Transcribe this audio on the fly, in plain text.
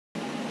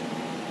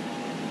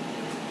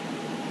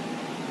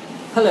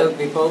Hello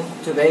people,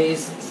 today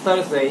is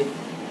Thursday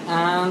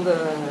and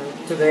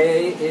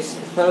today is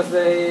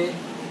Thursday,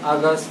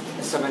 August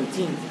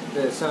 17th,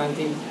 the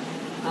 17th,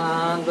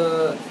 and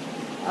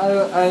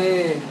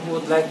I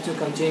would like to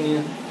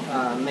continue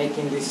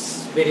making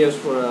these videos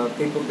for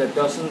people that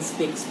doesn't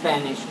speak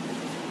Spanish.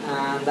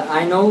 And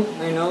I know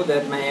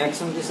that my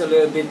accent is a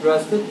little bit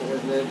rusted.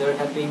 There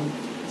have been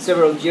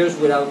several years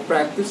without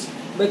practice,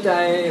 but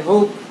I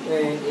hope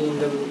in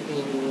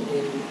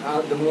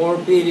the more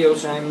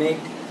videos I make,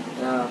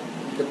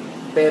 the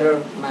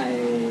better my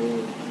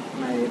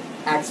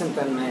accent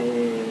and my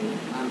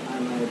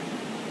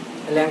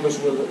language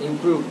will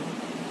improve.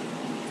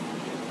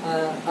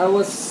 I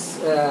was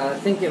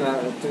thinking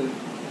about the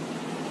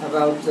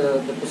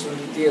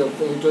possibility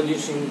of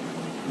introducing,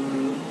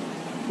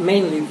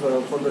 mainly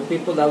for the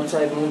people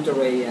outside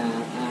Monterrey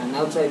and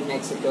outside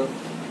Mexico,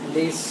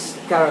 this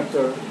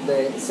character,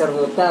 the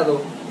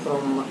CErdotado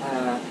from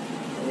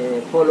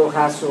Polo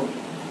Jasso,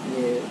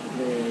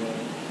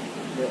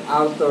 the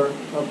author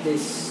of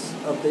this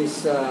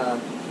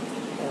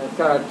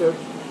character.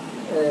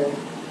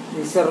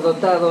 The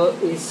CErdotado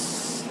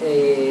is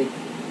a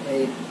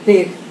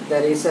pig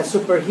that is a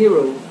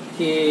superhero.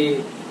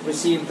 He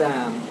received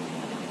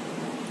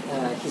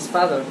his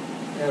father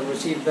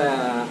received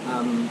a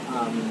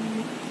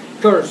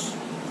curse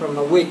from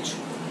a witch,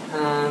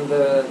 and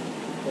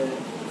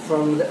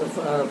from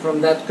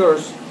that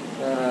curse,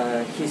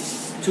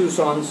 his two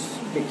sons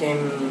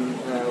became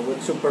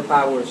with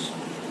superpowers.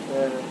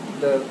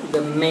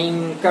 The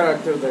main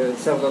character, the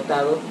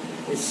CErdotado,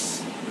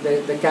 is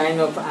the kind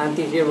of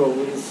anti-hero.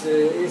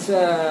 Is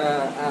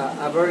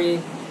a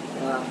very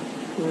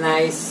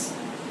nice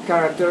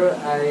character.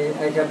 I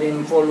have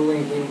been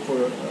following him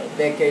for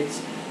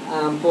decades.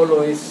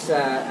 Polo is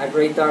a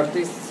great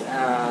artist,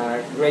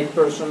 a great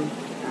person,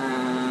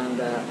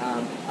 and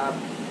a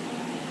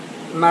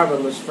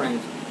marvelous friend.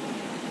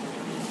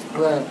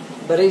 But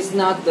it's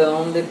not the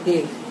only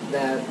pig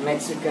that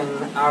Mexican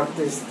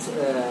artists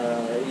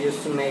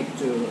used to make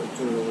to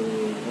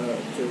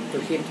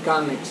hit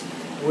comics.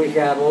 We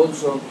have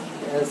also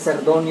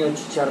Cerdonio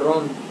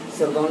Chicharron.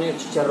 Cerdonio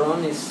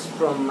Chicharron is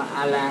from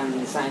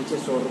Alan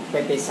Sanchez or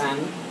Pepe San,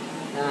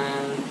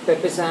 and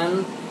Pepe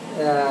San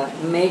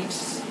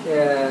makes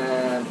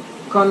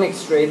comic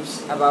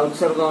strips about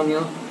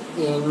Cerdonio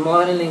in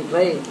modeling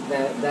clay.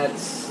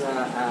 That's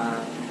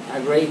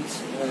a great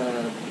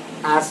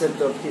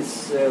asset of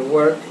his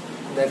work.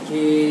 That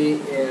he,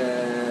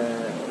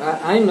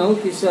 I know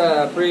he's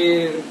a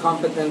pretty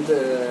competent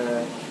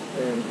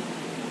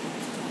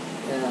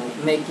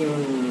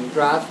making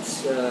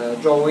drafts,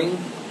 drawing,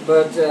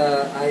 but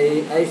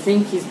I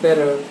think he's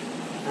better,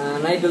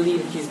 and I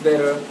believe he's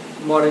better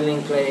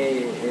modeling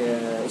clay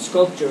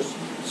sculptures.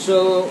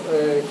 So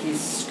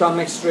his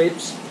comic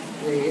strips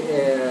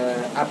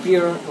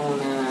appear on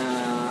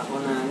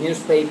a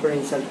newspaper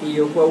in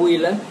Saltillo,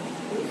 Coahuila.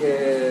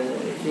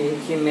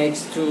 He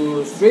makes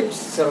two strips,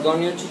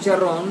 Cerdonio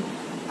Chicharron,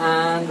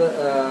 and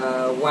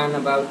one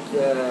about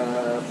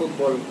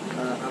football,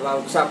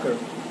 about soccer.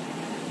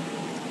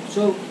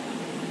 So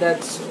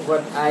that's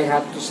what I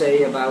have to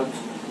say about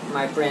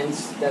my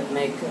friends that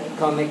make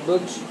comic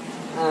books.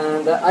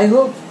 And I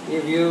hope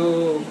if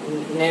you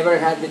never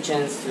had the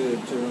chance to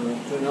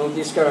know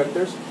these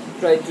characters,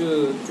 try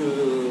to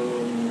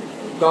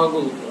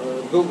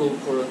Google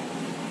for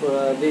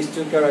these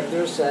two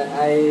characters.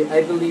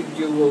 I believe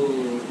you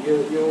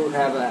will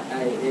have a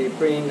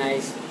pretty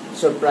nice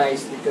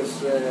surprise,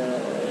 because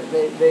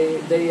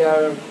they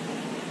are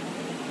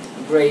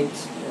great,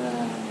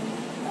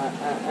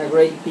 a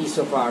great piece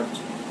of art.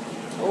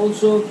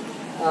 Also,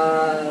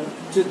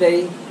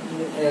 today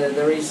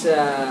there is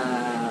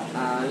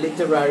a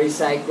literary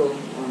cycle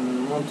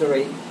on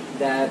Monterrey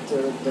that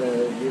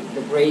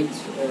the great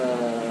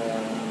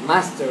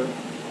master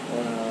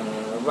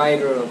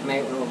writer of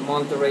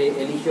Monterrey,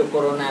 Eligio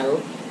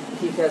Coronado,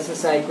 he has a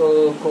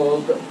cycle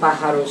called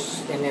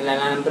Pájaros en el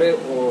Alambre,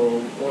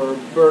 or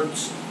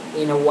Birds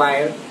in the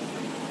Wire,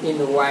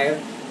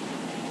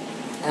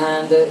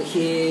 and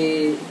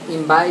he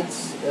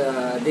invites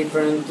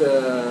different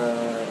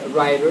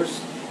writers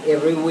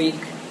every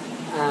week,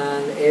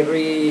 and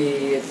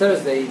every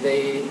Thursday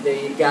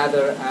they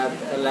gather at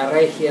La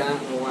Regia,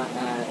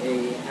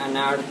 an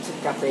art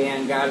cafe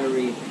and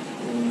gallery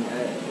in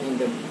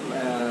the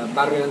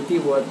Barrio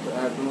Antiguo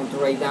at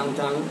Monterrey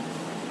downtown,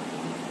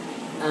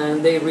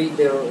 and they read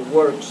their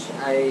works.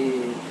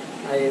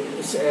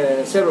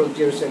 Several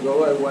years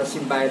ago I was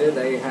invited.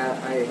 I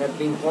had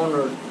been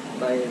honored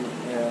by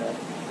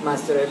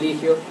Master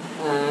Eligio,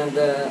 and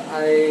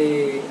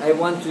I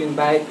want to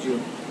invite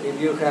you. If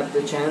you have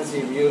the chance,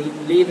 if you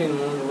live in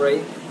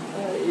Monterrey,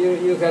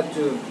 you have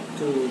to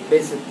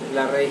visit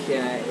La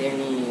Regia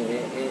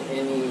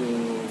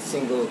any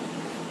single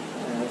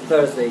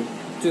Thursday.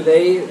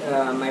 Today,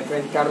 my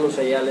friend Carlos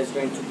Ayala is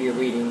going to be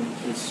reading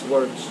his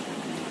works.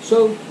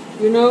 So,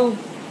 you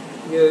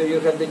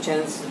have the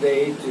chance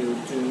today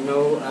to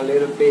know a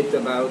little bit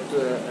about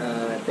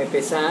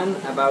Pepe San,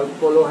 about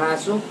Polo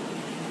Jasso,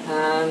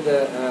 and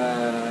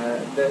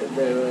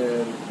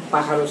the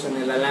Pájaros en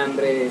el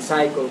Alambre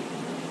cycle,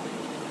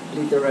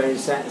 literary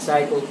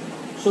cycle.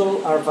 So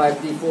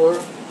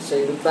R5D4,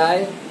 say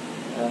goodbye,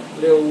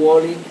 little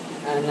Wally,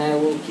 and I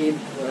will keep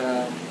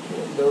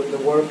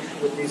the work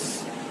with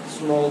these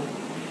small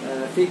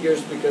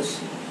figures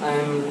because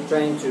I'm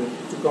trying to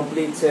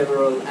complete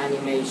several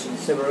animations,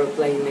 several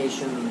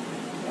claymation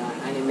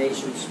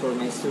animations for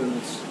my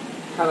students.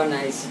 Have a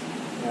nice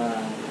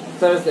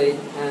Thursday,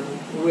 and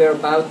we are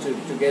about to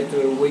get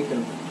to a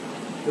weekend.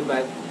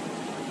 Goodbye.